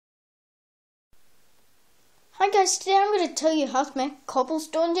Hi guys, today I'm going to tell you how to make a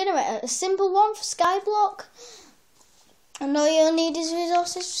cobblestone generator. A simple one for skyblock. And all you'll need is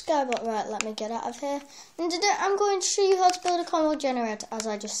resources for skyblock. Right, let me get out of here. And today I'm going to show you how to build a cobble generator, as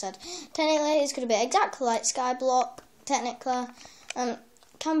I just said. Technically, it's going to be exactly like skyblock. Technically,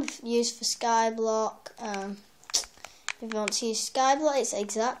 can be used for skyblock. If you want to use skyblock, it's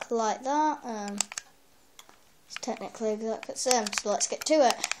exactly like that. It's technically exactly the same. So let's get to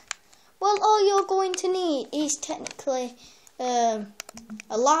it. Well, all you're going to need is technically a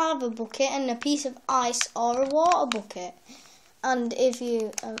lava bucket and a piece of ice or a water bucket. And if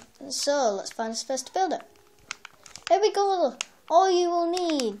you, so let's find a space to build it. Here we go. All you will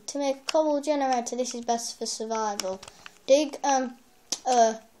need to make a cobble generator, this is best for survival. Dig a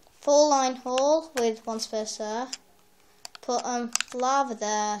 4-line hole with one space there. Put lava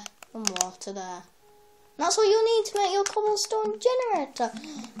there and water there. That's all you need to make your cobblestone generator.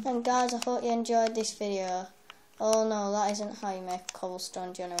 And guys, I hope you enjoyed this video. Oh no, that isn't how you make a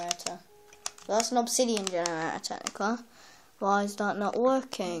cobblestone generator. Well, that's an obsidian generator technically. Why is that not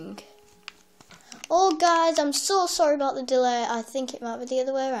working? Oh guys, I'm so sorry about the delay. I think it might be the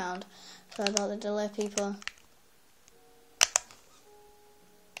other way around. Sorry about the delay, people.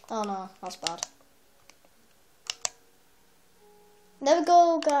 Oh no, that's bad. There we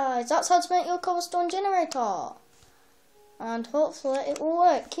go, guys. That's how to make your cobblestone generator. And hopefully it will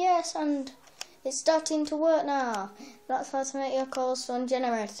work. Yes, and it's starting to work now. That's how to make your cobblestone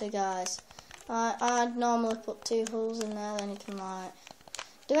generator, guys. I'd normally put 2 holes in there, then you can like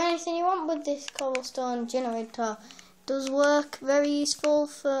do anything you want with this cobblestone generator. It does work, very useful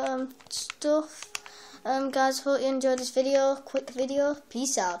for stuff. Guys, hope you enjoyed this video. Quick video.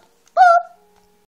 Peace out.